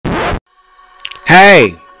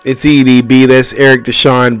Hey, it's EDB. That's Eric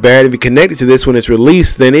Deshaun Barrett. If you're connected to this when it's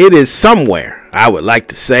released, then it is somewhere, I would like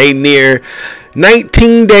to say, near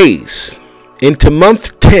 19 days into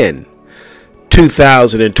month 10,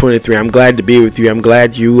 2023. I'm glad to be with you. I'm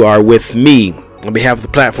glad you are with me. On behalf of the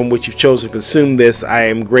platform which you've chosen to consume this, I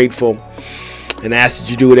am grateful and ask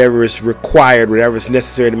that you do whatever is required, whatever is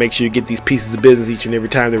necessary to make sure you get these pieces of business each and every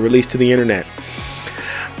time they're released to the internet.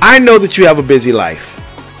 I know that you have a busy life.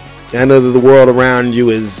 I know that the world around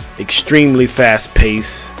you is extremely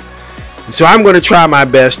fast-paced. And so I'm going to try my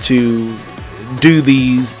best to do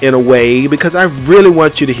these in a way because I really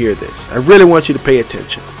want you to hear this. I really want you to pay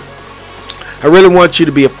attention. I really want you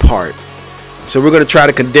to be a part. So we're going to try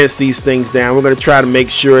to condense these things down. We're going to try to make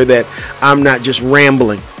sure that I'm not just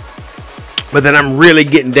rambling, but that I'm really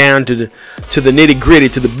getting down to the nitty-gritty,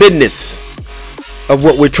 to the business of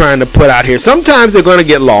what we're trying to put out here. Sometimes they're going to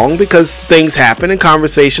get long because things happen and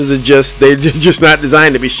conversations are they're just not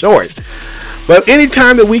designed to be short. But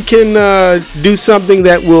anytime that we can do something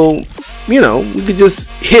that will, we can just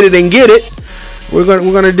hit it and get it, we're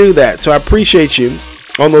going to do that. So I appreciate you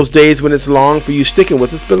on those days when it's long for you sticking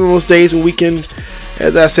with us, but on those days when we can,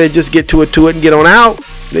 as I said, just get to it and get on out,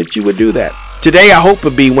 that you would do that. Today I hope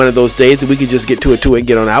would be one of those days that we could just get to it and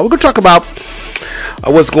get on out. We're going to talk about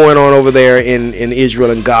what's going on over there in Israel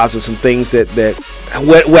and Gaza, some things that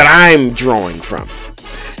what I'm drawing from.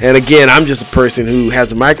 And again, I'm just a person who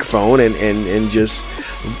has a microphone and just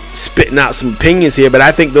spitting out some opinions here, but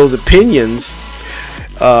I think those opinions,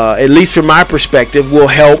 at least from my perspective, will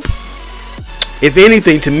help, if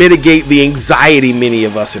anything, to mitigate the anxiety many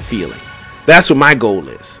of us are feeling. That's what my goal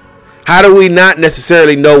is. How do we not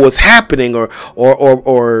necessarily know what's happening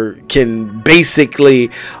or can basically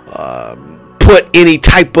put any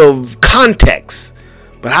type of context,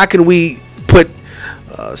 but how can we put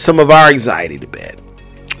some of our anxiety to bed?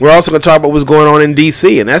 We're also going to talk about what's going on in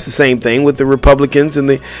DC, and that's the same thing with the Republicans and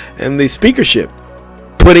the speakership.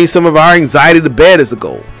 Putting some of our anxiety to bed is the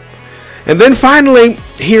goal. And then finally,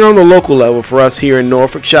 here on the local level for us here in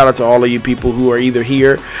Norfolk, shout out to all of you people who are either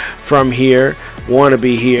here, from here, want to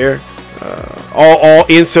be here, all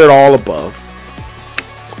insert all above.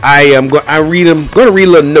 I'm going to read a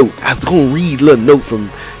little note. I was going to read a little note from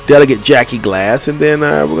Delegate Jackie Glass, and then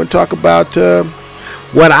we're going to talk about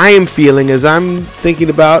what I am feeling as I'm thinking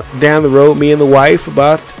about down the road, me and the wife,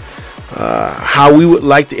 about how we would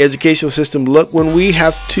like the educational system look when we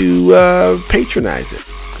have to patronize it,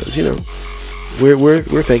 because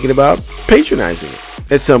we're thinking about patronizing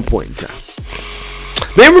it at some point in time.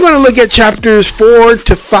 Then we're going to look at chapters 4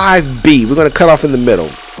 to 5b. We're going to cut off in the middle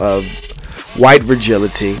of White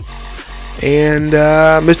Virgility. And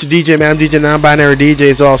Mr. DJ, Madam DJ, Non-Binary DJ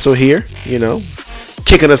is also here,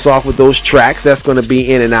 kicking us off with those tracks. That's going to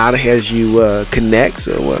be in and out as you connect.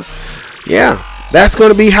 So, yeah, that's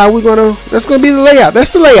going to be that's going to be the layout. That's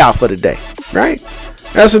the layout for today, right?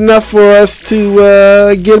 That's enough for us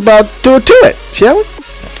to get about to it, shall we?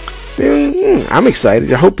 I'm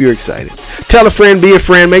excited. I hope you're excited. Tell a friend, be a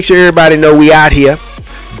friend. Make sure everybody know we out here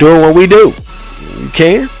doing what we do. You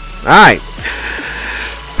can? All right.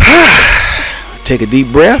 Take a deep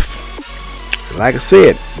breath. Like I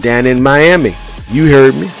said, down in Miami, you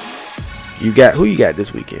heard me. Who you got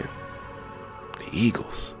this weekend? The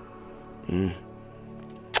Eagles. All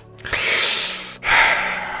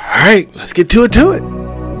right, let's get to it.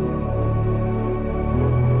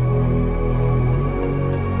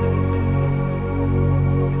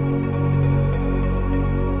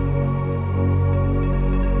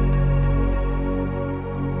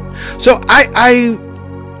 So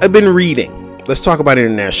I've been reading. Let's talk about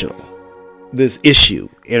this issue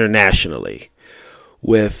internationally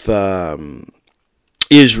with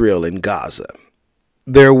Israel and Gaza.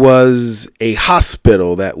 There was a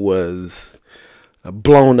hospital that was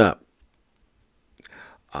blown up.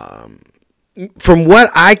 From what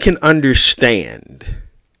I can understand,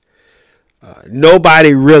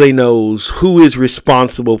 nobody really knows who is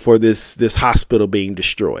responsible for this hospital being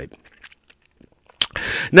destroyed.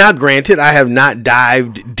 Now, granted, I have not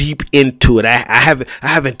dived deep into it. I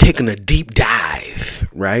haven't taken a deep dive,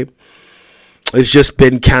 right? It's just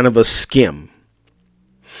been kind of a skim.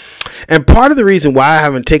 And part of the reason why I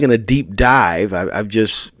haven't taken a deep dive, I've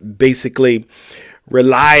just basically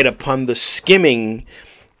relied upon the skimming,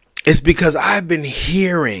 is because I've been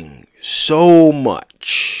hearing so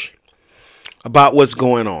much about what's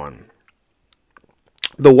going on.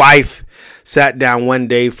 The wife sat down one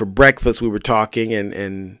day for breakfast. We were talking,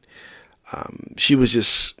 and she was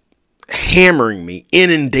just hammering me,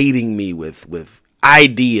 inundating me with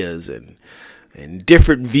ideas and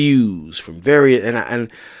different views from various. And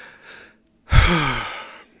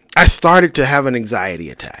I I started to have an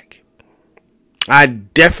anxiety attack. I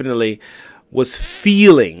definitely was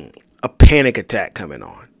feeling a panic attack coming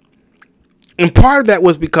on. And part of that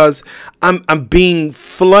was because I'm being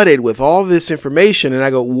flooded with all this information, and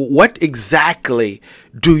I go, what exactly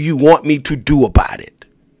do you want me to do about it?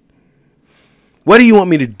 What do you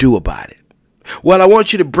want me to do about it? Well, I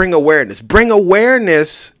want you to bring awareness. Bring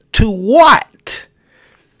awareness to what?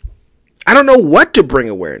 I don't know what to bring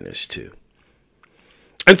awareness to.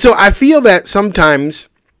 And so I feel that sometimes,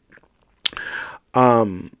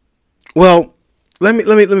 well, let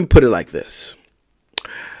me put it like this.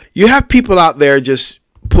 You have people out there just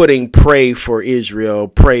putting pray for Israel,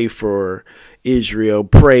 pray for Israel,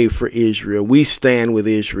 pray for Israel. We stand with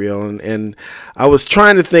Israel. And I was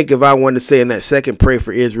trying to think if I wanted to say in that second, pray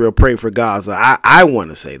for Israel, pray for Gaza. I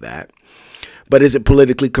want to say that. But is it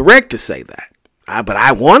politically correct to say that? But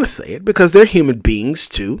I want to say it because they're human beings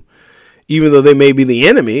too. Even though they may be the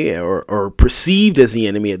enemy or perceived as the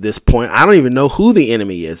enemy at this point. I don't even know who the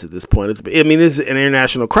enemy is at this point. It's an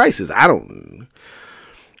international crisis.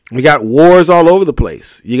 We got wars all over the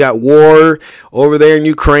place. You got war over there in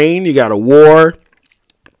Ukraine. You got a war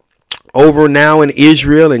over now in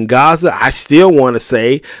Israel and Gaza. I still want to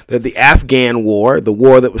say that the Afghan war, the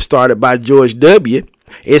war that was started by George W.,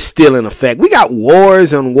 is still in effect. We got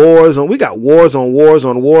wars and wars on. We got wars on wars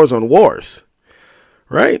on wars on wars.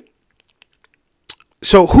 Right?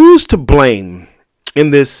 So who's to blame in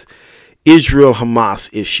this Israel-Hamas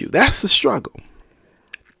issue? That's the struggle.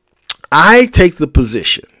 I take the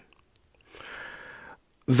position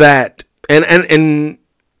that, and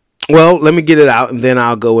well, let me get it out and then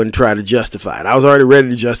I'll go and try to justify it. I was already ready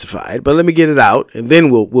to justify it, but let me get it out and then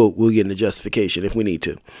we'll get into justification if we need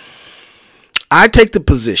to. I take the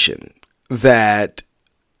position that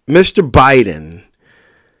Mr. Biden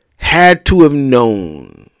had to have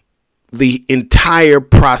known the entire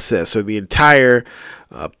process or the entire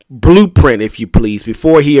blueprint, if you please,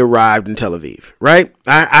 before he arrived in Tel Aviv, right?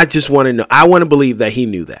 I just want to know. I want to believe that he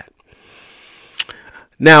knew that.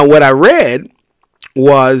 Now, what I read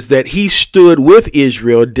was that he stood with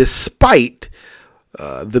Israel despite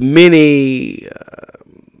the many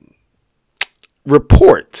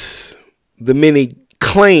reports, the many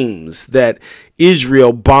claims that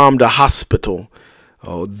Israel bombed a hospital.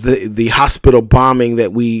 The hospital bombing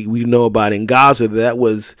that we know about in Gaza, that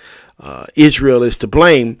was Israel is to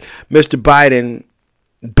blame. Mr. Biden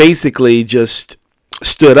basically just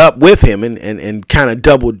stood up with him and kind of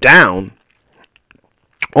doubled down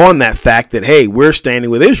on that fact that, hey, we're standing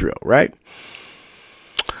with Israel, right?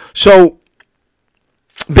 So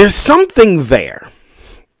there's something there.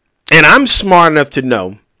 And I'm smart enough to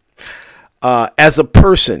know as a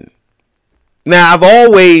person. Now, I've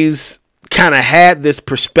always kind of had this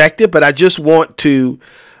perspective, but I just want to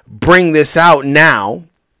bring this out now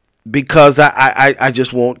because I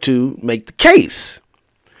just want to make the case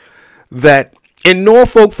that in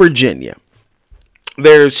Norfolk, Virginia,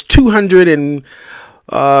 there's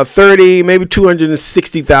 230, maybe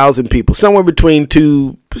 260,000 people, somewhere between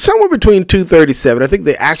 237. I think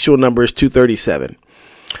the actual number is 237.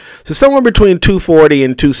 So somewhere between 240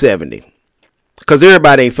 and 270. Because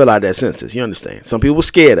everybody ain't fill out that census. You understand? Some people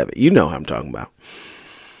scared of it. You know what I'm talking about.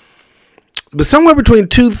 But somewhere between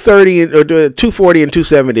 230 or 240 and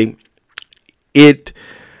 270,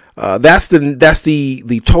 that's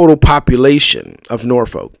the total population of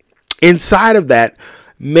Norfolk. Inside of that,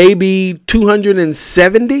 maybe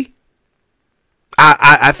 270.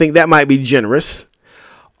 I think that might be generous.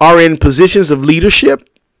 Are in positions of leadership.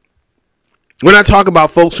 When I talk about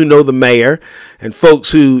folks who know the mayor and folks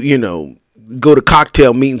who, go to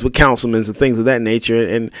cocktail meetings with councilmen and things of that nature,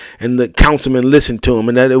 and the councilmen listen to them,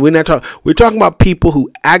 and that we're talking about people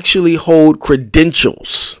who actually hold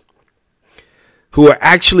credentials, who are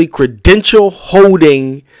actually credential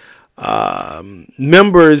holding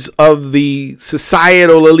members of the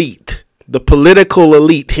societal elite, the political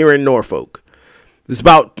elite here in Norfolk. It's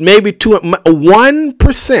about maybe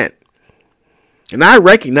 1%. And I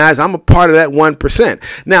recognize I'm a part of that 1%.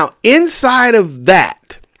 Now, inside of that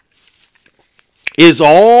is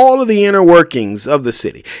all of the inner workings of the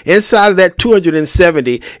city. Inside of that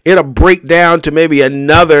 270, it'll break down to maybe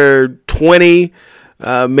another 20,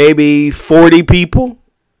 maybe 40 people,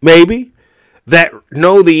 maybe, that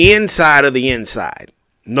know the inside of the inside,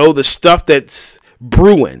 know the stuff that's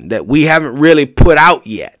brewing that we haven't really put out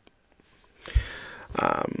yet.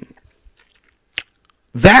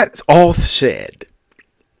 That's all said.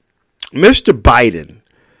 Mr. Biden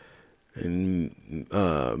and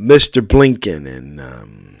Mr. Blinken and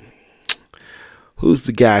who's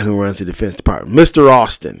the guy who runs the Defense Department? Mr.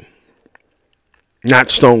 Austin, not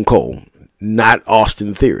Stone Cold. not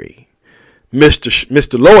Austin Theory.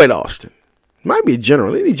 Mr. Lloyd Austin. Might be a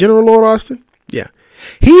general. Isn't he General Lloyd Austin? Yeah.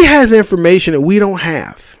 He has information that we don't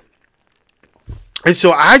have. And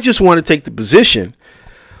so I just want to take the position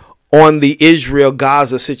on the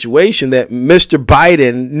Israel-Gaza situation that Mr.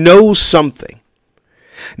 Biden knows something.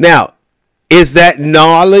 Now, is that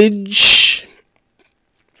knowledge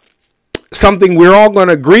something we're all going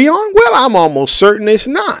to agree on? Well, I'm almost certain it's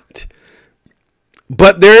not.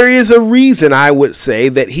 But there is a reason, I would say,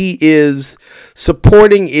 that he is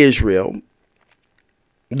supporting Israel.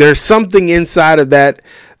 There's something inside of that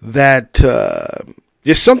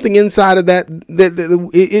there's something inside of that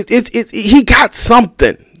he got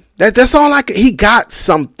something. That's all he got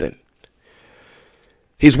something.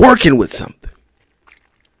 He's working with something.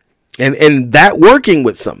 And that working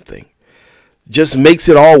with something just makes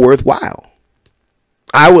it all worthwhile.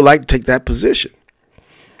 I would like to take that position.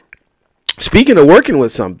 Speaking of working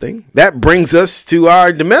with something, that brings us to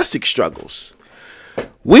our domestic struggles.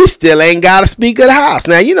 We still ain't got a Speaker of the House.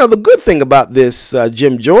 Now, you know, the good thing about this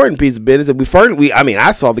Jim Jordan piece of business that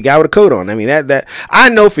I saw the guy with a coat on. I mean, that I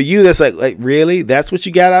know for you, that's like, really? That's what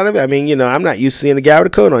you got out of it? I mean, you know, I'm not used to seeing a guy with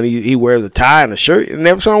a coat on. He wears a tie and a shirt and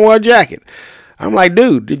never saw him wear a jacket. I'm like,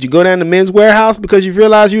 dude, did you go down to Men's Warehouse because you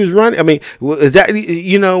realized you was running? I mean, is that,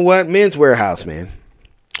 you know what? Men's Warehouse, man.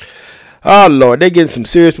 Oh, Lord, they're getting some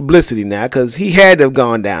serious publicity now because he had to have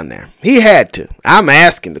gone down there. He had to. I'm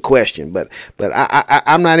asking the question, but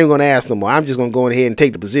I'm not even going to ask no more. I'm just going to go ahead and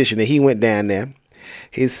take the position that he went down there.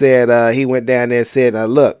 He said, he went down there and said,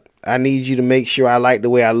 look, I need you to make sure I like the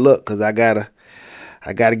way I look because I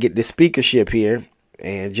gotta get this speakership here,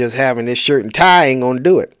 and just having this shirt and tie ain't going to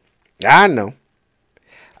do it. I know.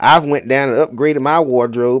 I've went down and upgraded my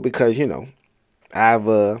wardrobe because, you know,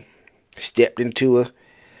 I've stepped into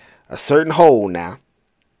a certain hole now.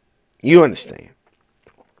 You understand?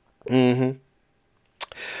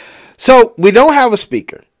 So we don't have a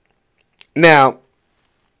speaker. Now,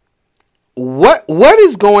 what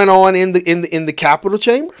is going on in the Capitol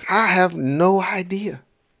chamber? I have no idea.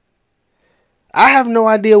 I have no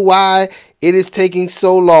idea why it is taking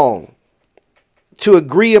so long to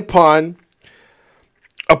agree upon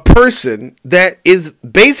a person that is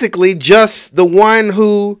basically just the one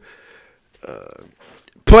who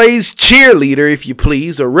plays cheerleader, if you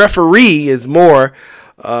please, or referee is more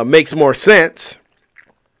makes more sense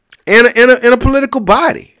in a political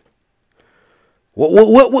body.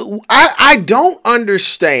 What I don't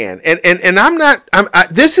understand, and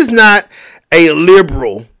this is not a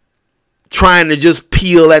liberal trying to just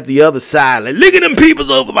peel at the other side. Like, look at them peoples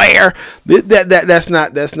over there. That's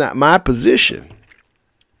not my position.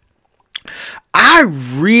 I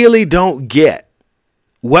really don't get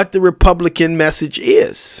what the Republican message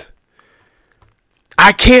is.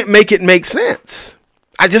 I can't make it make sense.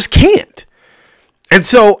 I just can't. And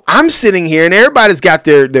so I'm sitting here, and everybody's got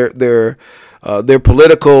their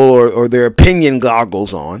political or their opinion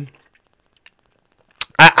goggles on.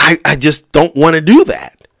 I just don't want to do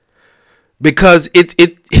that because it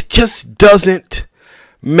just doesn't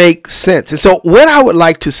make sense. And so what I would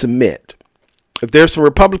like to submit, if there's some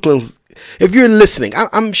Republicans, if you're listening,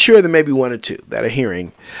 I'm sure there may be one or two that are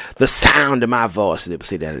hearing the sound of my voice. They would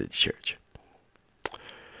say that at the church.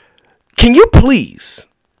 Can you please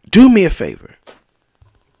do me a favor?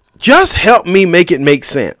 Just help me make it make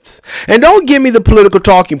sense. And don't give me the political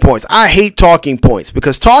talking points. I hate talking points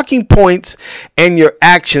because talking points and your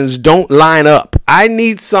actions don't line up. I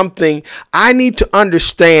need something. I need to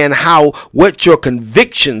understand what your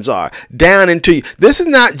convictions are down into you. This is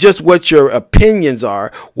not just what your opinions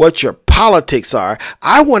are, what your politics are.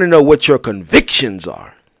 I want to know what your convictions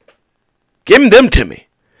are. Give them to me.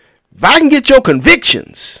 If I can get your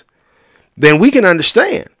convictions, then we can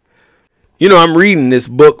understand. You know, I'm reading this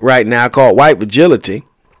book right now called White Fragility.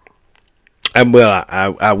 And well,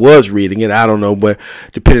 I was reading it. I don't know, but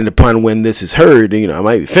depending upon when this is heard, you know, I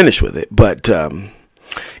might be finished with it. But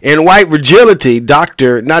in White Fragility,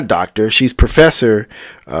 she's Professor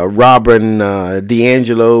Robin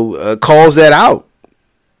DiAngelo calls that out.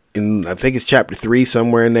 In, I think it's chapter 3,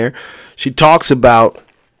 somewhere in there. She talks about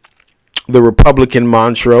the Republican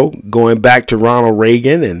mantra going back to Ronald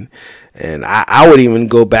Reagan, and I would even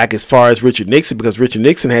go back as far as Richard Nixon, because Richard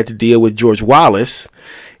Nixon had to deal with George Wallace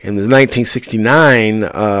in the 1969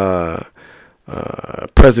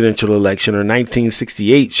 presidential election, or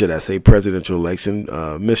 1968, should I say, presidential election.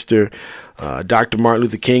 Dr. Martin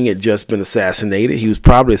Luther King had just been assassinated. He was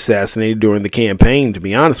probably assassinated during the campaign, to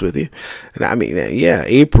be honest with you. And I mean, yeah,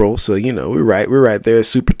 April. So, you know, we're right there,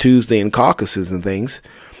 Super Tuesday and caucuses and things,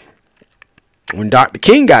 when Dr.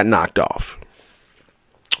 King got knocked off.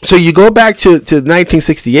 So you go back to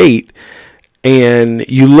 1968, And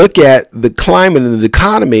you look at the climate and the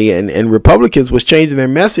economy, and Republicans was changing their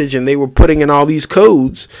message, and they were putting in all these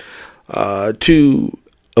codes to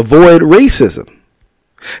avoid racism.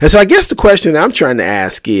 And so I guess the question I'm trying to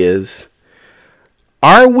ask is,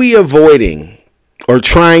 are we avoiding or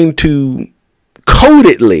trying to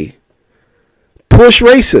codedly push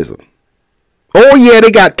racism? Oh yeah,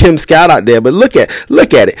 they got Tim Scott out there, but look at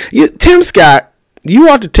it. Tim Scott, you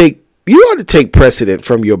ought to take precedent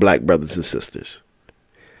from your black brothers and sisters.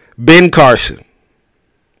 Ben Carson,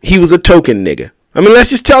 he was a token nigga. I mean, let's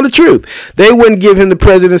just tell the truth. They wouldn't give him the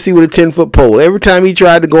presidency with a 10-foot pole. Every time he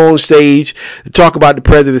tried to go on stage to talk about the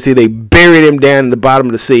presidency, they buried him down in the bottom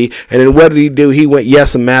of the sea. And then what did he do? He went,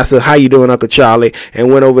 yes, massa, how you doing, Uncle Charlie?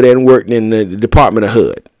 And went over there and worked in the Department of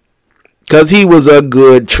HUD. Because he was a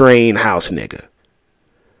good trained house nigga.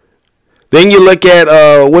 Then you look at,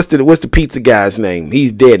 what's the pizza guy's name?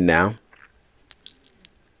 He's dead now.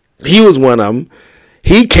 He was one of them.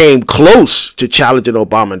 He came close to challenging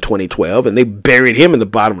Obama in 2012, and they buried him in the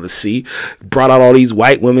bottom of the sea. Brought out all these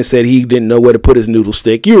white women, said he didn't know where to put his noodle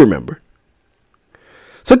stick. You remember.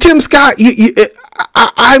 So Tim Scott,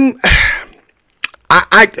 I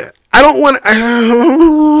don't want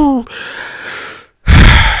to.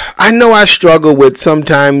 I know I struggle with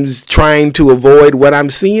sometimes trying to avoid what I'm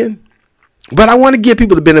seeing, but I want to give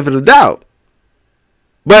people the benefit of the doubt.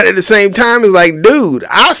 But at the same time, it's like, dude,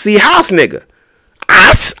 I see house nigga.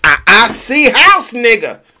 I see house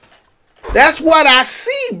nigga. That's what I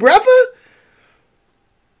see, brother.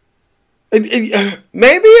 Maybe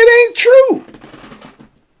it ain't true.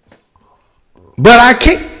 But I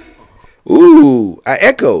can't. Ooh, I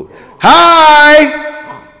echoed. Hi.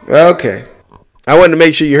 Okay. I wanted to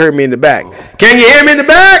make sure you heard me in the back. Can you hear me in the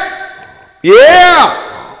back? Yeah.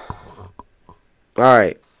 All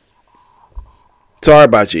right. Sorry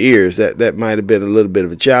about your ears. That might have been a little bit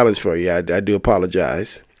of a challenge for you. I do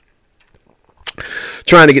apologize.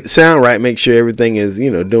 Trying to get the sound right, make sure everything is,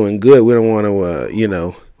 doing good. We don't want to, we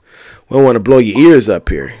don't want to blow your ears up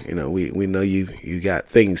here. We know you got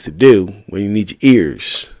things to do when you need your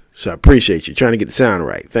ears. So I appreciate you trying to get the sound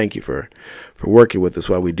right. Thank you for working with us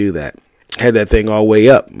while we do that. Had that thing all the way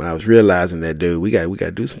up when I was realizing that, dude, we got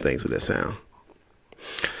to do some things with that sound.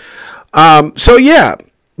 So yeah.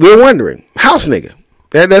 We're wondering, house nigga.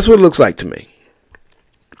 That's what it looks like to me.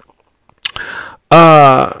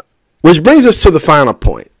 Which brings us to the final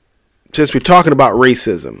point. Since we're talking about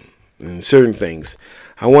racism and certain things,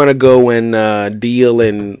 I want to go and deal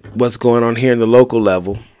in what's going on here in the local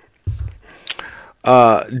level.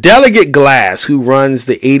 Delegate Glass, who runs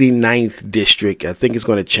the 89th district, I think it's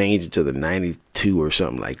going to change it to the 92 or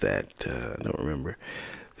something like that. I don't remember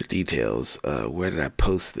the details. Where did I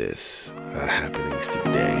post this? Happenings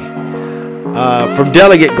today. From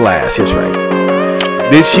Delegate Glass. That's right.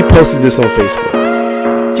 She posted this on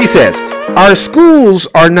Facebook. She says, our schools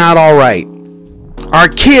are not all right. Our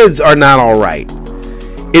kids are not all right.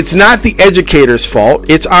 It's not the educator's fault.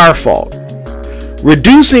 It's our fault.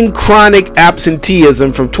 Reducing chronic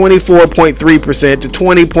absenteeism from 24.3% to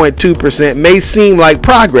 20.2% may seem like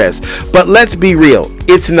progress, but let's be real.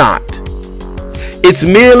 It's not. It's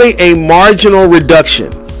merely a marginal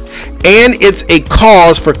reduction, and it's a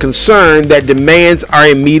cause for concern that demands our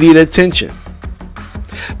immediate attention.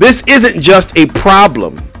 This isn't just a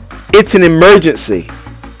problem, it's an emergency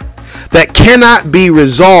that cannot be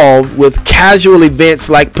resolved with casual events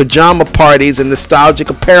like pajama parties and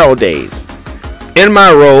nostalgic apparel days. In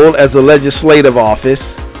my role as the legislative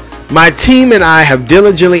office, my team and I have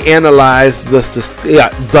diligently analyzed the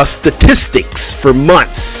statistics for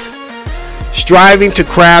months, striving to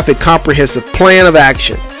craft a comprehensive plan of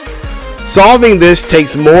action. Solving this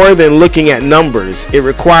takes more than looking at numbers. It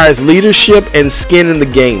requires leadership and skin in the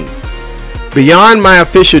game. Beyond my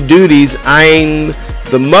official duties, I'm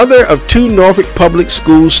the mother of 2 Norfolk Public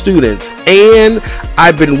School students, and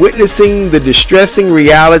I've been witnessing the distressing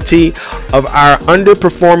reality of our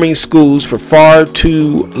underperforming schools for far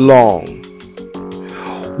too long.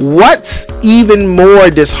 What's even more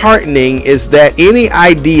disheartening is that any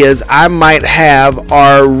ideas I might have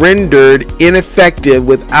are rendered ineffective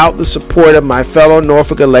without the support of my fellow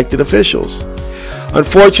Norfolk elected officials.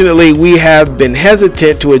 Unfortunately, we have been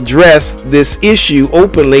hesitant to address this issue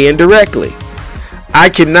openly and directly. I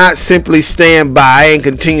cannot simply stand by and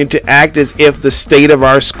continue to act as if the state of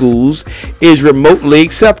our schools is remotely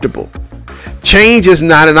acceptable. Change is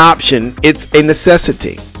not an option, it's a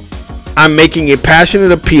necessity. I'm making a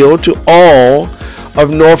passionate appeal to all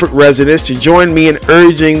of Norfolk residents to join me in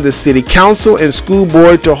urging the City Council and School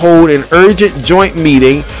Board to hold an urgent joint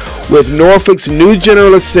meeting with Norfolk's new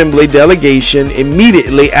General Assembly delegation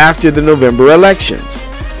immediately after the November elections.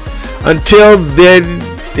 Until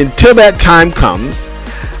that time comes,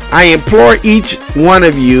 I implore each one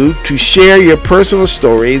of you to share your personal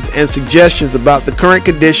stories and suggestions about the current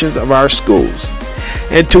conditions of our schools,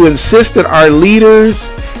 and to insist that our leaders,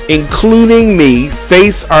 including me,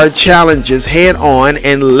 face our challenges head on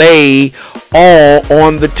and lay all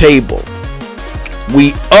on the table.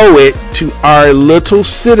 We owe it to our little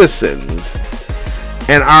citizens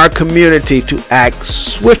and our community to act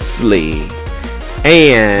swiftly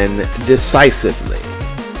and decisively.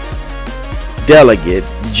 Delegate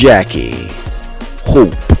Jackie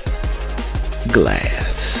Hope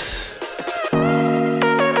Glass.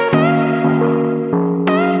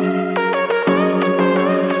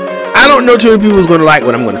 I don't know too many people who's going to like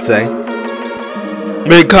what I'm going to say,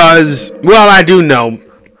 because, well, I do know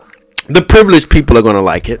the privileged people are going to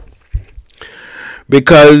like it,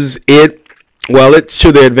 because it's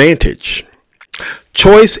to their advantage.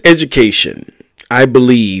 Choice education, I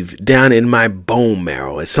believe, down in my bone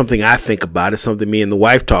marrow, it's something I think about. It's something me and the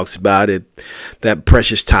wife talks about at that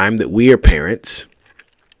precious time that we are parents.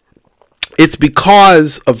 It's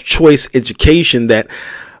because of choice education that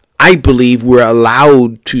I believe we're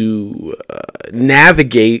allowed to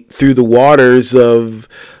navigate through the waters of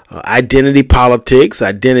identity politics,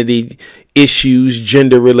 identity issues,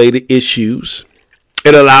 gender-related issues.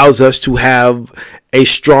 It allows us to have a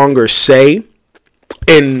stronger say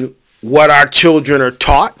in what our children are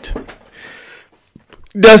taught.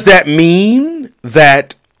 Does that mean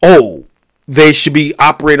that, they should be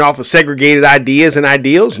operating off of segregated ideas and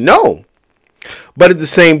ideals? No. But at the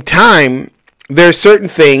same time, there are certain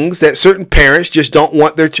things that certain parents just don't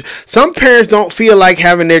want some parents don't feel like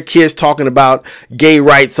having their kids talking about gay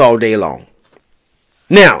rights all day long.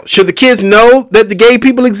 Now, should the kids know that the gay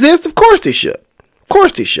people exist? Of course they should. Of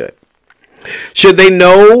course they should. Should they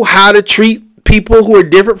know how to treat people who are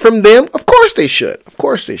different from them? Of course they should. Of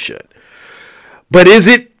course they should. But is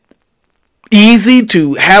it easy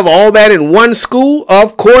to have all that in one school?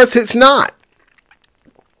 Of course it's not.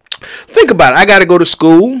 Think about it. I got to go to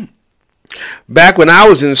school. Back when I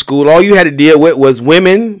was in school, all you had to deal with was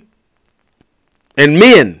women and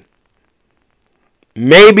men.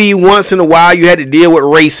 Maybe once in a while you had to deal with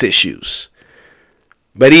race issues.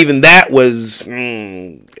 But even that was...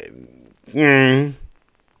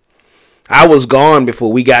 I was gone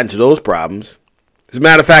before we got into those problems. As a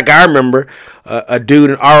matter of fact, I remember a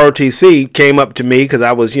dude in ROTC came up to me because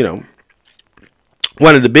I was,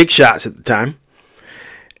 one of the big shots at the time.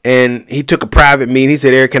 And he took a private meeting. He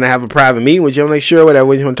said, Eric, can I have a private meeting with you? I'm like, sure, whatever.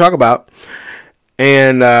 What do you want to talk about?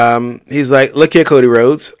 And he's like, look here, Cody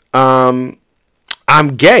Rhodes. I'm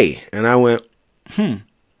gay. And I went,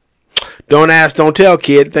 Don't ask, don't tell,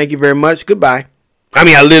 kid. Thank you very much. Goodbye. I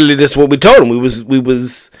mean, that's what we told him.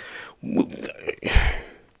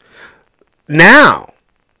 Now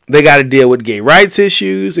they got to deal with gay rights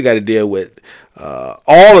issues. They got to deal with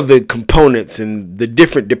all of the components and the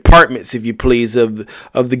different departments, if you please, of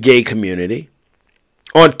the gay community,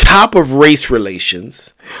 on top of race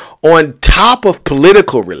relations, on top of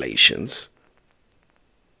political relations,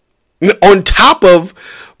 on top of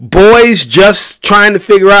boys just trying to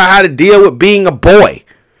figure out how to deal with being a boy.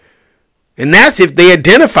 And that's if they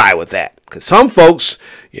identify with that. Because some folks,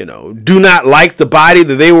 do not like the body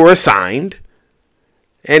that they were assigned.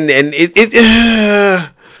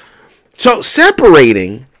 So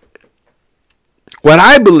separating what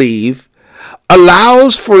I believe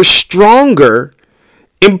allows for stronger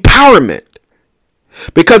empowerment.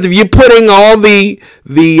 Because if you're putting all the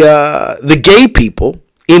gay people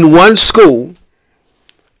in one school,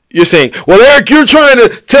 you're saying, well, Eric, you're trying to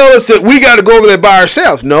tell us that we got to go over there by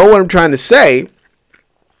ourselves. No, what I'm trying to say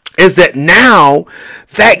is that now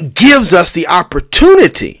that gives us the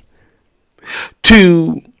opportunity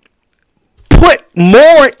to put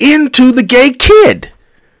more into the gay kid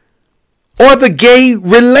or the gay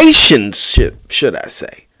relationship, should I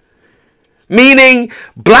say. Meaning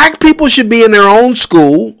black people should be in their own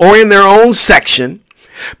school or in their own section,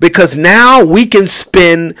 because now we can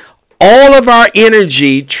spend all of our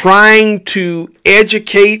energy trying to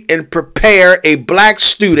educate and prepare a black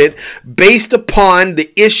student based upon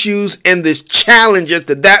the issues and the challenges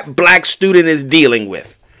that black student is dealing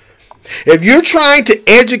with. If you're trying to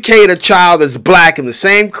educate a child that's black in the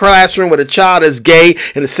same classroom with a child that's gay,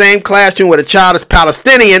 in the same classroom with a child that's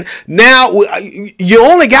Palestinian, now you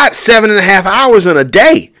only got 7.5 hours in a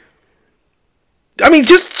day. I mean,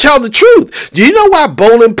 just tell the truth. Do you know why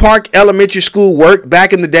Bowling Park Elementary School worked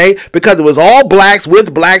back in the day? Because it was all blacks,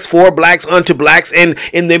 with blacks, for blacks, unto blacks, and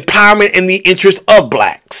in the empowerment and the interest of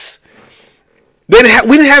blacks. We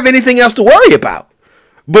didn't have anything else to worry about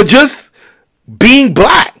but just being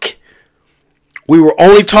black. We were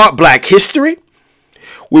only taught black history.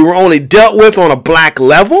 We were only dealt with on a black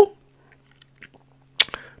level.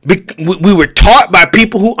 We were taught by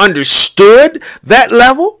people who understood that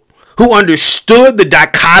level, who understood the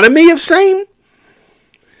dichotomy of same.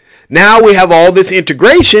 Now we have all this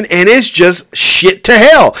integration and it's just shit to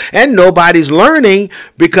hell. And nobody's learning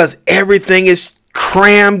because everything is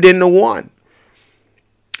crammed into one.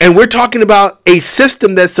 And we're talking about a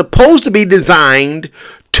system that's supposed to be designed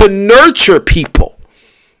to nurture people,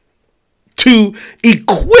 to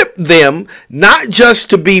equip them not just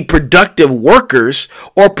to be productive workers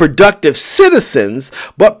or productive citizens,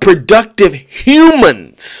 but productive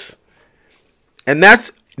humans. And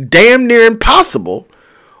that's damn near impossible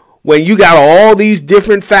when you got all these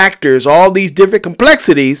different factors, all these different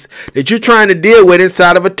complexities that you're trying to deal with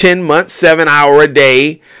inside of a 10-month,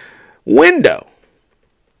 7-hour-a-day window.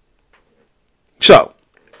 So,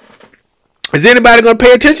 is anybody going to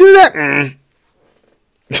pay attention to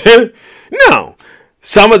that? No.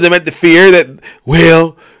 Some of them at the fear that,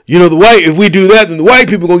 well, if we do that, then the white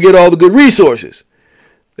people are going to get all the good resources.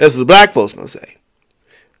 That's what the black folks are going to say.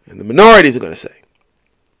 And the minorities are going to say.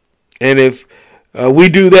 And if we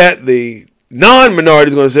do that, the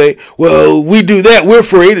non-minorities are going to say, well, we do that, we're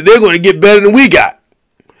afraid that they're going to get better than we got.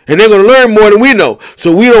 And they're going to learn more than we know.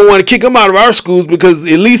 So we don't want to kick them out of our schools because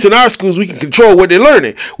at least in our schools we can control what they're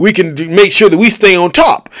learning. We can make sure that we stay on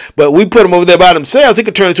top. But we put them over there by themselves, they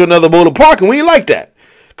could turn into another Bowling Park, and we ain't like that.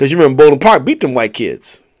 Because you remember Bowling Park beat them white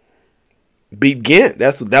kids. Beat Ghent.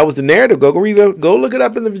 That was the narrative. Go look it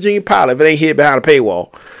up in the Virginia Pilot if it ain't hid behind a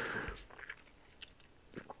paywall.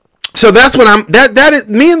 So that's what that is.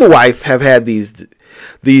 Me and the wife have had these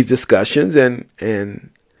discussions, and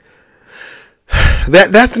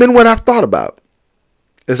that's been what I've thought about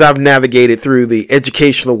as I've navigated through the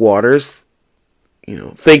educational waters,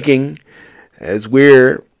 thinking as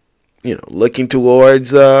we're, looking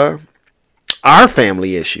towards our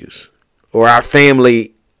family issues or our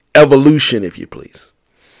family evolution, if you please.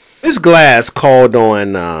 Ms. Glass called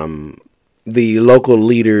on the local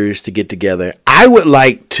leaders to get together. I would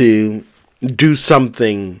like to do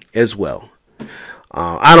something as well.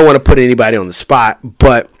 I don't want to put anybody on the spot,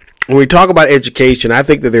 but when we talk about education, I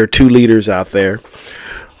think that there are two leaders out there,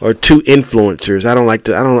 or two influencers. I don't like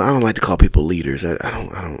to call people leaders. I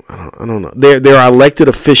don't know. There are elected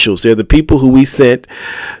officials. They're the people who we sent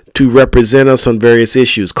to represent us on various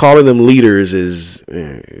issues. Calling them leaders is,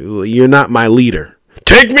 you're not my leader.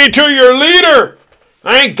 Take me to your leader.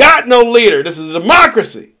 I ain't got no leader. This is a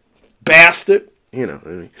democracy, bastard.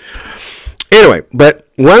 Anyway, but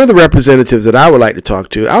one of the representatives that I would like to talk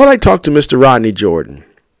to Mr. Rodney Jordan.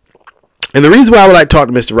 And the reason why I would like to talk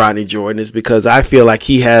to Mr. Rodney Jordan is because I feel like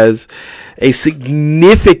he has a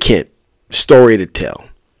significant story to tell.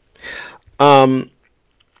 I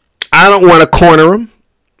don't want to corner him.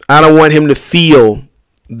 I don't want him to feel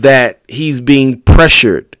that he's being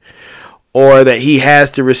pressured or that he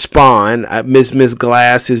has to respond. Miss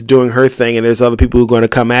Glass is doing her thing, and there's other people who are going to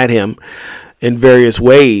come at him in various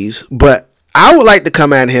ways. But I would like to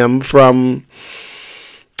come at him from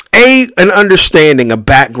an understanding, a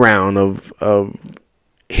background of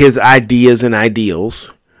his ideas and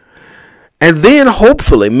ideals, and then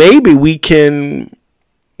hopefully maybe we can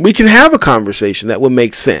have a conversation that will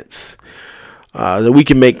make sense, that we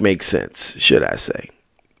can make sense, should I say.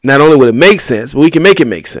 Not only will it make sense, but we can make it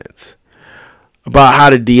make sense about how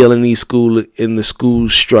to deal in the school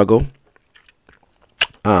struggle,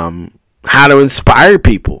 how to inspire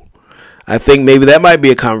people. I think maybe that might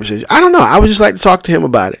be a conversation. I don't know. I would just like to talk to him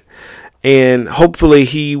about it. And hopefully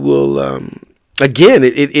he will, again,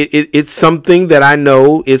 it's something that I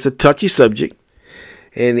know is a touchy subject,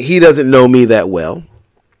 and he doesn't know me that well.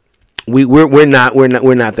 We're not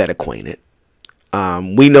that acquainted.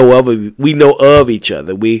 We know of each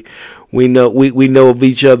other. We know of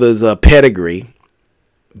each other's pedigree,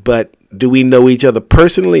 but do we know each other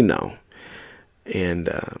personally? No. And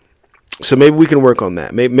so maybe we can work on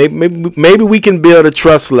that. Maybe we can build a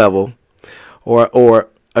trust level or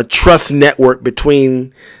a trust network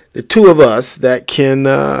between the two of us that can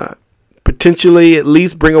potentially at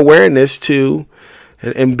least bring awareness to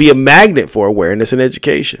and be a magnet for awareness and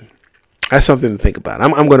education. That's something to think about.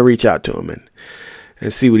 I'm going to reach out to him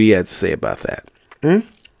and see what he has to say about that. All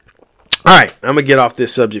right, I'm going to get off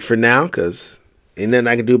this subject for now because ain't nothing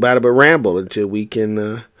I can do about it but ramble until we can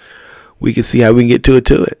see how we can get to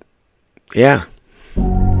it. Yeah.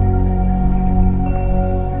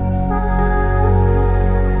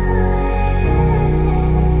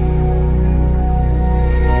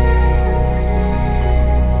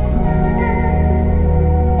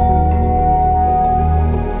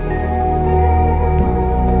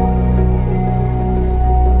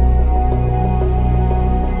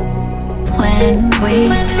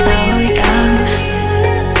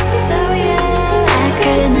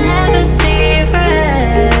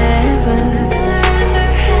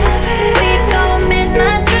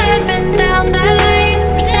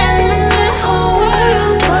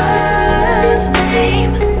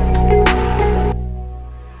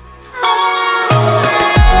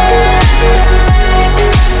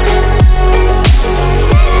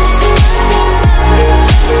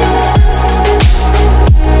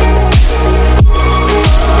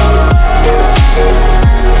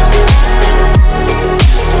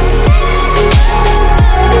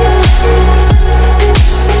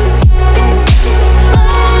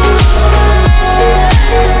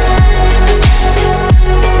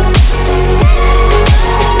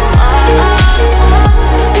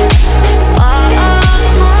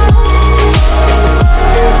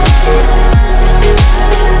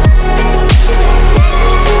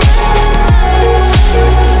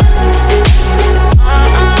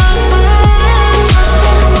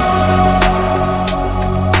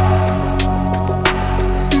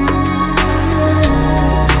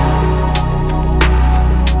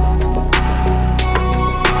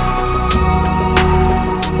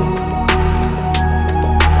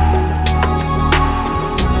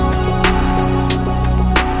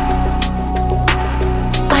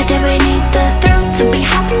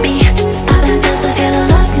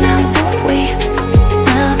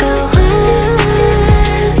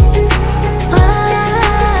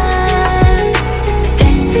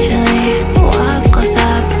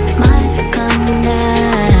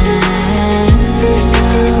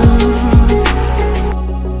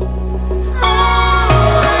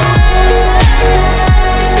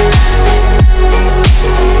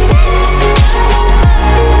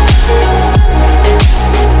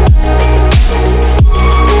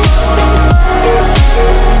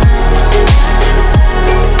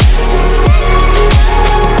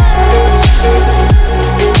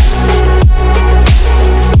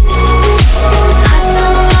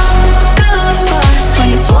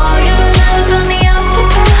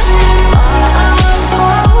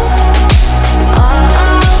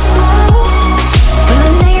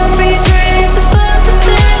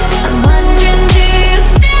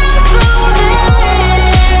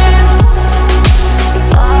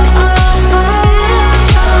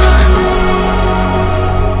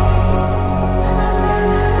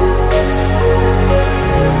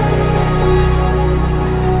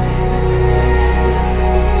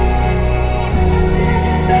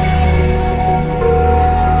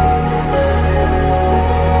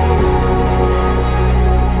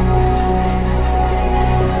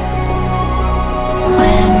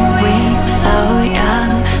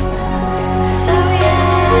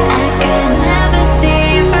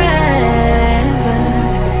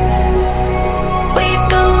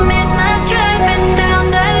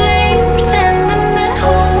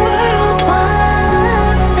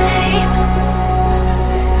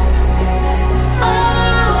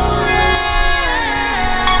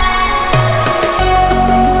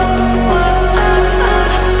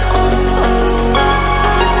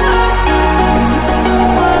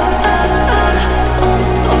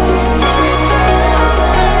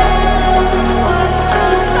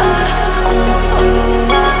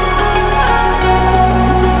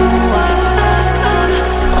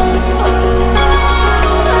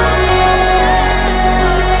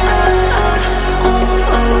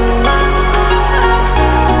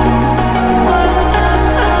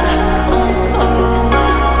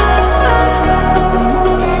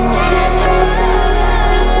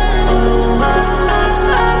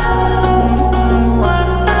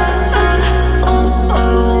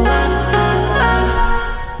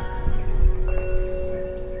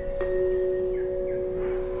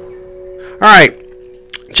 All right,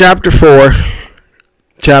 chapter 4.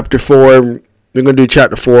 Chapter 4. We're going to do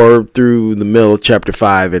chapter 4 through the middle of chapter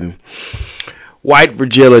 5. And White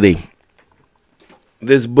Fragility.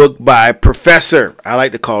 This book by Professor, I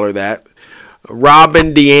like to call her that,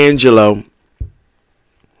 Robin DiAngelo.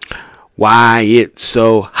 Why it's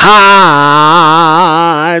so hard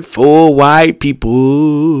for white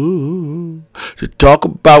people to talk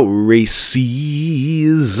about racism.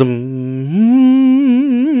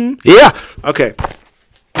 Yeah, okay.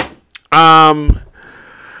 I'm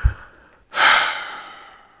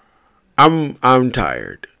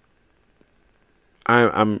tired.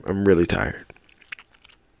 I'm really tired.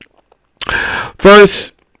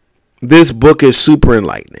 First, this book is super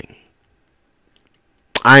enlightening.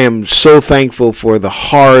 I am so thankful for the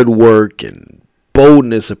hard work and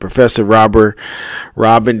boldness of Professor Robin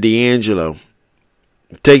DiAngelo.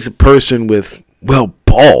 It takes a person with, well,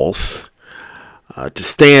 balls to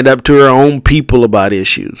stand up to her own people about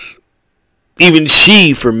issues. Even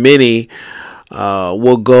she, for many,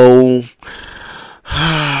 will go.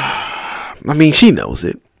 I mean, she knows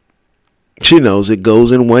it. She knows it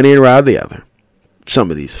goes in one ear out the other. Some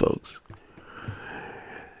of these folks.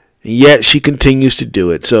 And yet she continues to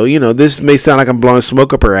do it. So, this may sound like I'm blowing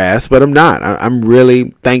smoke up her ass, but I'm not. I'm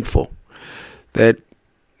really thankful that,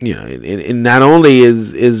 and not only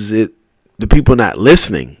is it the people not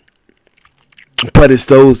listening, but it's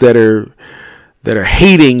those that are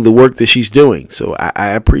hating the work that she's doing. So I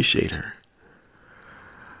appreciate her.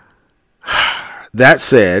 That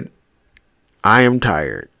said, I am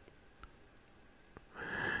tired.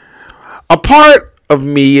 A part of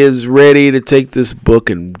me is ready to take this book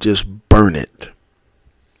and just burn it.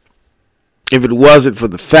 If it wasn't for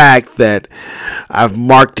the fact that I've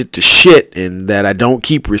marked it to shit and that I don't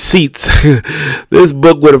keep receipts, this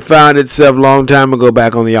book would have found itself a long time ago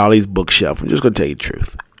back on the Ollie's bookshelf. I'm just going to tell you the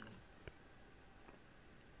truth.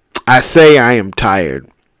 I say I am tired.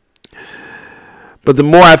 But the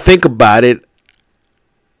more I think about it,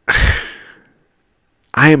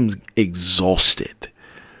 I am exhausted.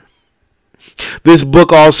 This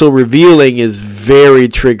book, also revealing, is very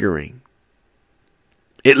triggering.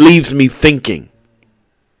 It leaves me thinking,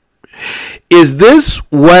 is this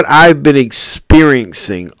what I've been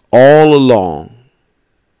experiencing all along?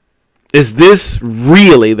 Is this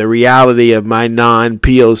really the reality of my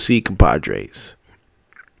non-POC compadres?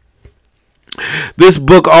 This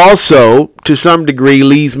book also, to some degree,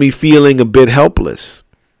 leaves me feeling a bit helpless.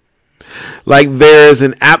 Like there's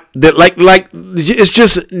an app that like it's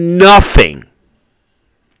just nothing.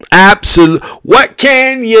 Absolute. What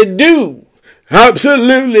can you do?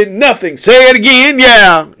 Absolutely nothing. Say it again.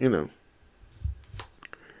 Yeah.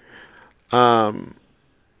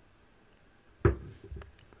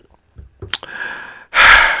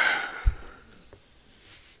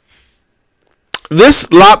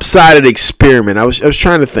 This lopsided experiment, I was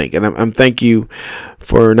trying to think, and I'm thank you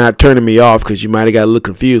for not turning me off, because you might have got a little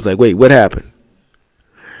confused, like, wait, what happened?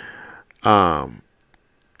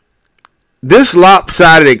 This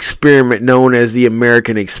lopsided experiment known as the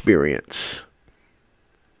American experience.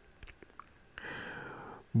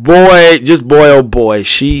 Boy, oh boy,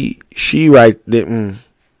 she right there,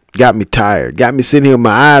 got me tired, got me sitting here with my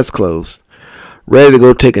eyes closed, ready to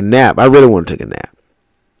go take a nap. I really want to take a nap.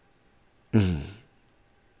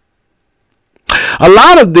 A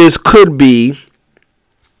lot of this could be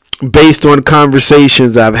based on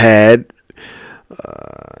conversations I've had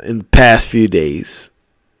in the past few days.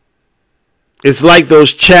 It's like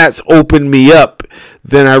those chats opened me up.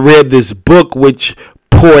 Then I read this book which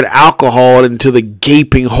poured alcohol into the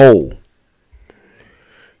gaping hole.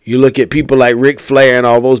 You look at people like Ric Flair and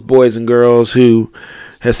all those boys and girls who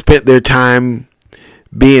have spent their time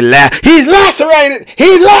being he's lacerated.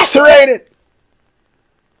 He's lacerated.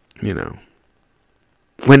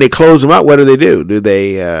 When they close them up, what do? Do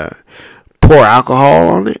they pour alcohol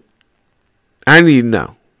on it? I need to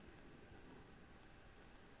know.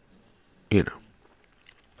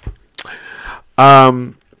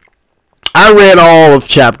 I read all of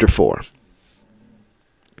chapter 4,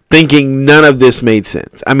 thinking none of this made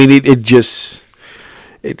sense. I mean, I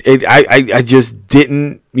just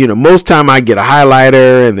didn't, most time I get a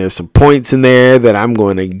highlighter and there's some points in there that I'm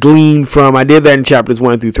going to glean from. I did that in chapters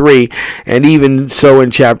 1 through 3, and even so in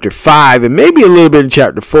chapter 5, and maybe a little bit in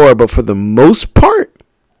chapter 4, but for the most part,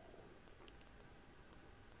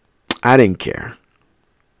 I didn't care.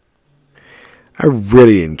 I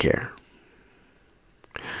really didn't care.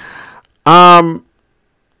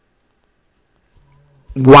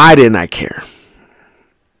 Why didn't I care?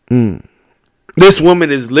 This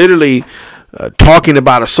woman is literally talking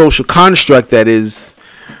about a social construct that is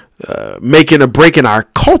making or breaking our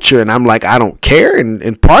culture, and I'm like, I don't care,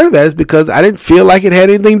 and part of that is because I didn't feel like it had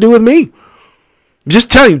anything to do with me. Just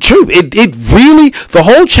telling you the truth, it really, the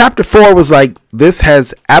whole chapter 4 was like, this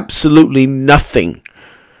has absolutely nothing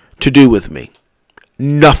to do with me.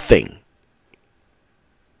 Nothing.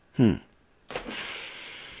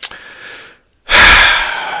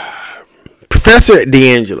 Professor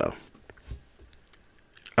D'Angelo.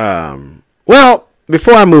 Well,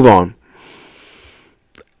 before I move on,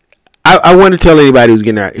 I want to tell anybody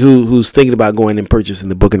who's thinking about going and purchasing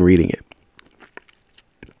the book and reading it,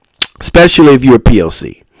 especially if you're a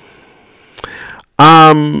POC.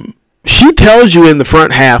 She tells you in the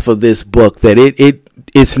front half of this book that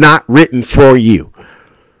it's not written for you.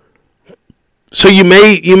 So you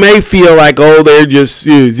may feel like, oh, they're just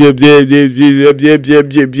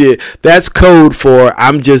that's code for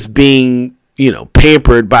I'm just being,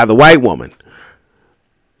 pampered by the white woman.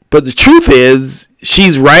 But the truth is,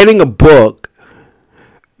 she's writing a book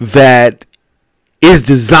that is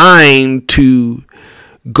designed to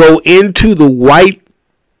go into the white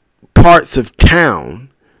parts of town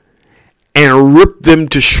and rip them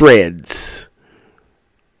to shreds.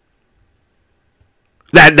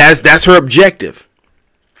 That's her objective.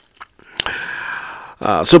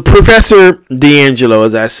 So Professor D'Angelo,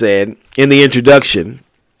 as I said in the introduction,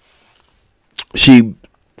 she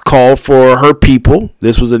called for her people.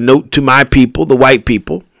 This was a note to my people, the white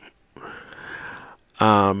people.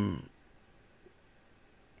 Well,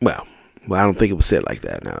 I don't think it was said like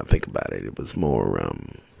that. Now I think about it, it was more,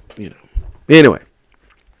 Anyway,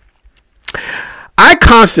 I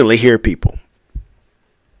constantly hear people.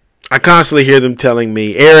 I constantly hear them telling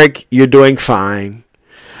me, Eric, you're doing fine.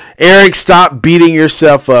 Eric, stop beating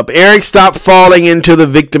yourself up. Eric, stop falling into the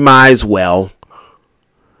victimized well.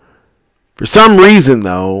 For some reason,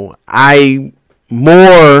 though, the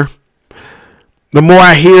more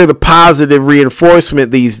I hear the positive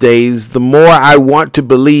reinforcement these days, the more I want to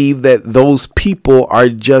believe that those people are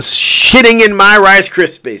just shitting in my Rice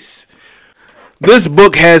Krispies. This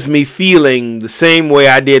book has me feeling the same way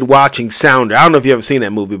I did watching Sounder. I don't know if you ever seen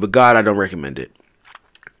that movie, but God, I don't recommend it.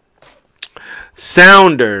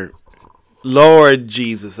 Sounder, Lord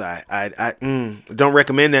Jesus, I don't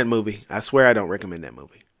recommend that movie. I swear I don't recommend that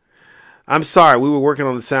movie. I'm sorry, we were working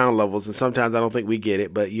on the sound levels, and sometimes I don't think we get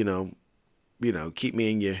it, but keep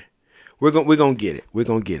me in your. We're gonna get it. We're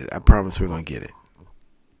gonna get it. I promise we're gonna get it.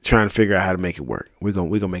 Trying to figure out how to make it work. We're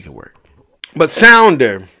gonna make it work. But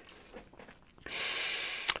Sounder,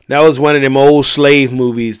 that was one of them old slave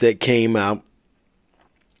movies that came out.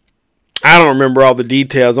 I don't remember all the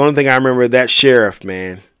details. The only thing I remember, that sheriff,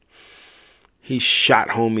 man, he shot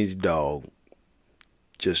homie's dog.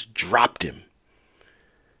 Just dropped him.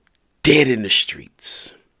 Dead in the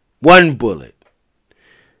streets. One bullet.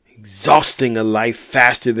 Exhausting a life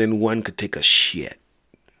faster than one could take a shit.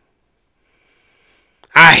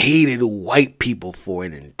 I hated white people for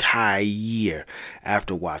an entire year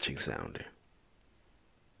after watching Sounder.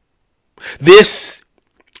 This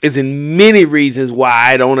is in many reasons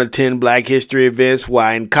why I don't attend Black History events,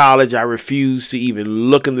 why in college I refuse to even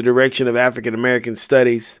look in the direction of African American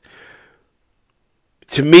studies.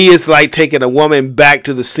 To me, it's like taking a woman back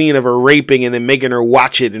to the scene of her raping and then making her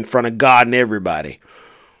watch it in front of God and everybody.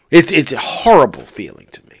 It's a horrible feeling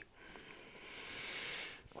to me.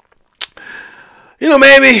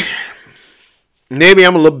 Maybe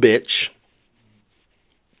I'm a little bitch.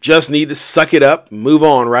 Just need to suck it up and move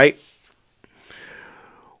on, right?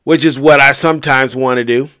 Which is what I sometimes want to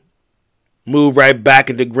do. Move right back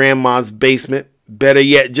into grandma's basement. Better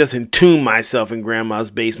yet, just entomb myself in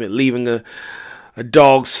grandma's basement, leaving a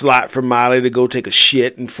dog slot for Molly to go take a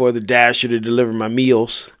shit and for the Dasher to deliver my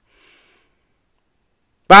meals.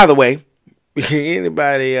 By the way,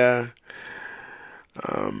 anybody, I'm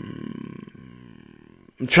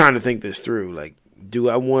trying to think this through. Like, do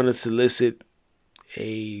I want to solicit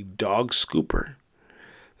a dog scooper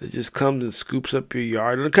that just comes and scoops up your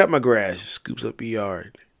yard? Don't cut my grass, scoops up your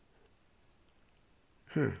yard.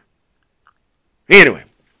 Anyway,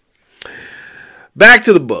 back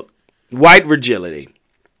to the book, White Fragility.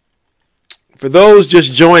 For those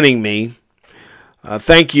just joining me,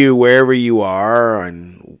 thank you wherever you are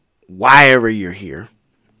and whyever you're here.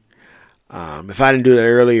 If I didn't do that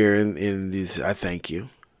earlier in these, I thank you.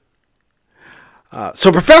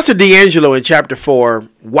 So Professor D'Angelo in Chapter 4,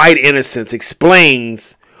 White Innocence,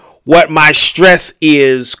 explains what my stress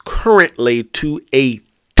is currently to a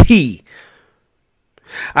T.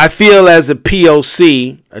 I feel as a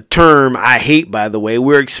POC, a term I hate, by the way,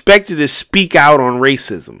 we're expected to speak out on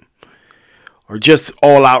racism or just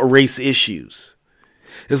all-out race issues.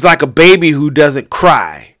 It's like a baby who doesn't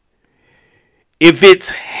cry.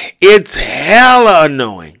 It's hella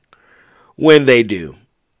annoying when they do.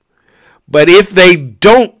 But if they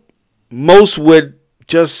don't, most would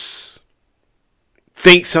just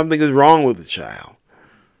think something is wrong with the child.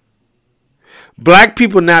 Black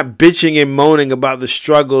people not bitching and moaning about the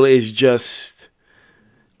struggle is just,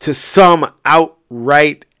 to some,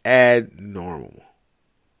 outright abnormal.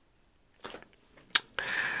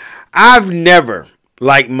 I've never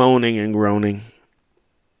liked moaning and groaning.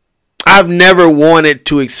 I've never wanted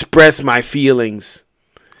to express my feelings.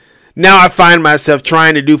 Now I find myself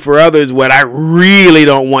trying to do for others what I really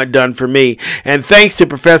don't want done for me. And thanks to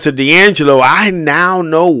Professor D'Angelo, I now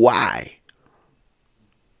know why.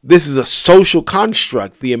 This is a social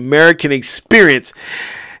construct the American experience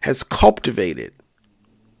has cultivated.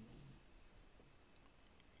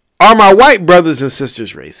 Are my white brothers and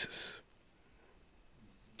sisters racist?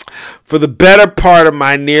 For the better part of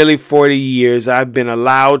my nearly 40 years, I've been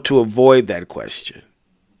allowed to avoid that question.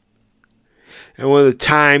 And when the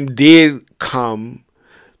time did come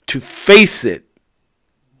to face it,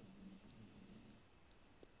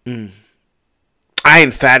 I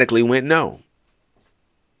emphatically went no.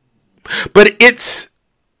 But it's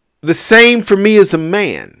the same for me as a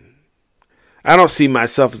man. I don't see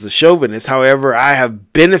myself as a chauvinist. However, I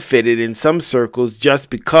have benefited in some circles just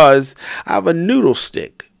because I have a noodle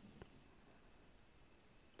stick.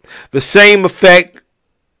 The same effect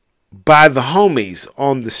by the homies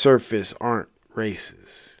on the surface aren't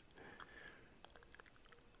racist,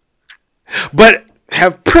 but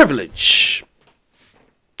have privilege.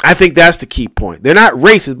 I think that's the key point. They're not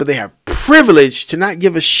racist, but they have privilege to not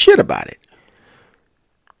give a shit about it.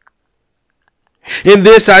 In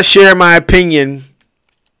this, I share my opinion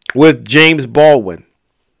with James Baldwin.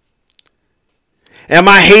 Am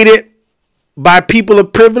I hated by people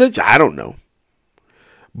of privilege? I don't know.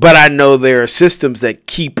 But I know there are systems that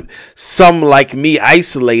keep some like me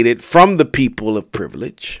isolated from the people of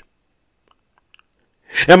privilege.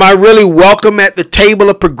 Am I really welcome at the table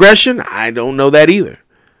of progression? I don't know that either.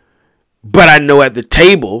 But I know at the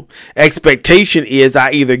table, expectation is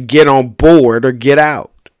I either get on board or get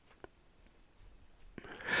out.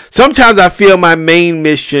 Sometimes I feel my main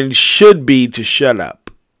mission should be to shut up.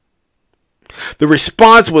 The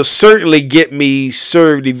response will certainly get me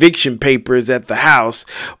served eviction papers at the house,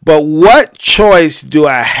 but what choice do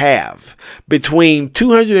I have between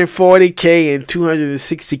 $240K and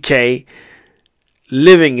 $260K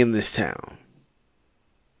living in this town?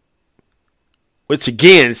 Which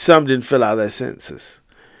again, some didn't fill out that census.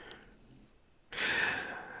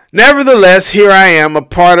 Nevertheless, here I am, a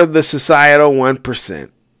part of the societal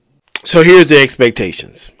 1%. So here's the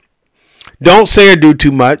expectations. Don't say or do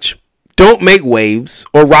too much. Don't make waves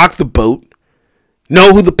or rock the boat.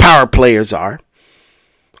 Know who the power players are.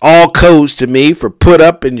 All codes to me for put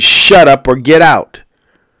up and shut up or get out.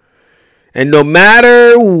 And no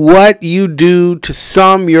matter what you do to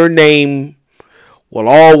some, your name will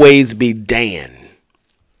always be Dan.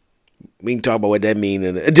 We can talk about what that means.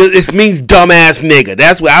 It means dumbass nigga.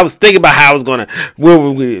 That's what I was thinking about how I was going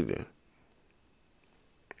to...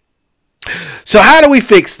 So how do we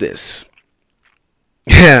fix this?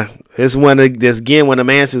 Yeah, this again when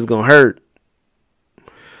the answer's gonna hurt.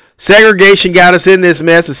 Segregation got us in this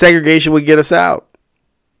mess, and segregation will get us out.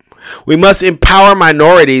 We must empower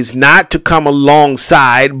minorities not to come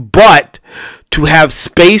alongside, but to have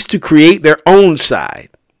space to create their own side.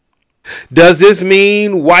 Does this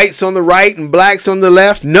mean whites on the right and blacks on the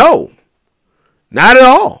left? No, not at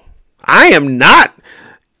all. I am not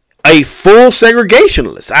a full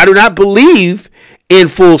segregationalist. I do not believe in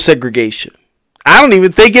full segregation. I don't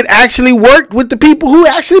even think it actually worked with the people who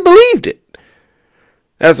actually believed it.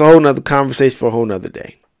 That's a whole nother conversation for a whole nother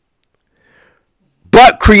day.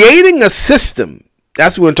 But creating a system,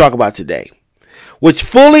 that's what we're going to talk about today, which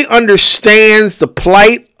fully understands the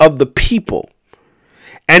plight of the people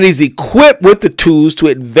and is equipped with the tools to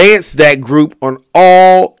advance that group on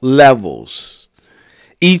all levels,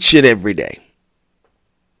 each and every day.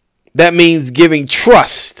 That means giving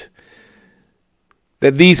trust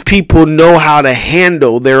that these people know how to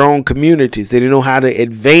handle their own communities. They know how to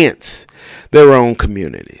advance their own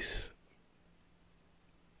communities.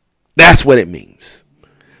 That's what it means.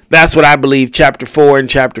 That's what I believe chapter 4 and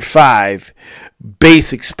chapter 5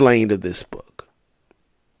 base explained of this book.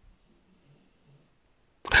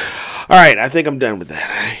 All right, I think I'm done with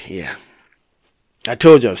that. Yeah. I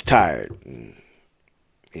told you I was tired.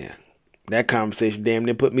 Yeah. That conversation damn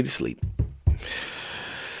near put me to sleep.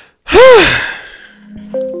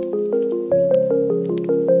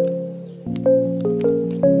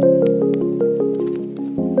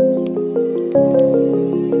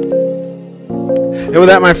 And with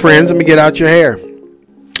that, my friends, let me get out your hair.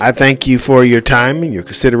 I thank you for your time and your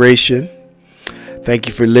consideration. Thank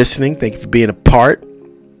you for listening. Thank you for being a part.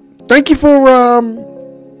 Thank you for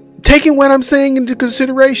taking what I'm saying into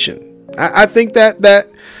consideration. I think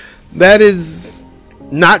that is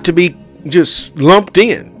not to be just lumped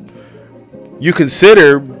in. You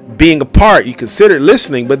consider being a part, you consider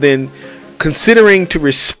listening, but then considering to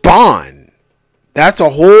respond, that's a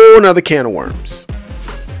whole nother can of worms.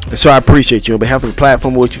 And so I appreciate you. On behalf of the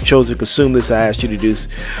platform which you've chosen to consume this, I ask you to do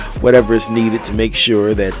whatever is needed to make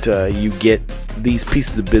sure that you get these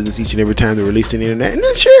pieces of business each and every time they're released on the internet, and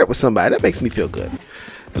then share it with somebody. That makes me feel good.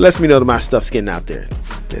 It lets me know that my stuff's getting out there,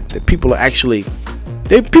 that people are actually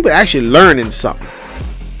learning something.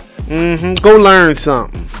 Go learn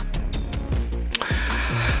something.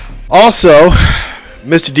 Also,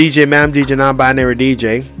 Mr. DJ, Ma'am DJ, Non-Binary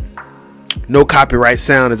DJ, No Copyright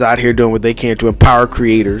Sound is out here doing what they can to empower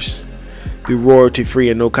creators through royalty-free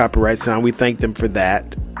and no copyright sound. We thank them for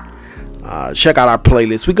that. check out our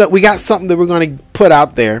playlist. We got something that we're going to put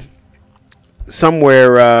out there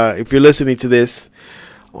somewhere. If you're listening to this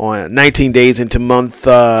on 19 days into month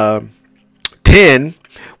 10,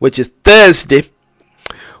 which is Thursday,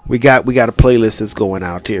 we got a playlist that's going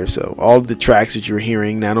out here. So all of the tracks that you're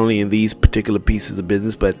hearing, not only in these particular pieces of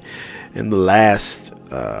business, but in the last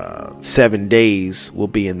 7 days, will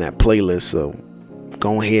be in that playlist. So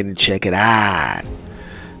go ahead and check it out.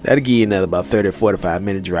 That'll give you another about 30 or 45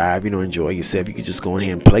 minute drive. Enjoy yourself. You can just go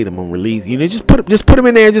ahead and play them on release. Just put them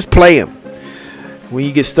in there and just play them. When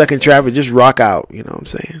you get stuck in traffic, just rock out. You know what I'm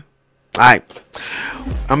saying? All right.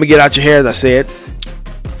 I'm going to get out your hair, as I said.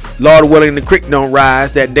 Lord willing, the creek don't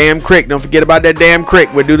rise. That damn creek. Don't forget about that damn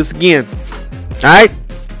creek. We'll do this again. All right.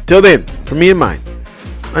 Till then, for me and mine,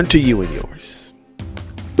 unto you and yours.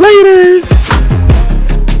 Laters.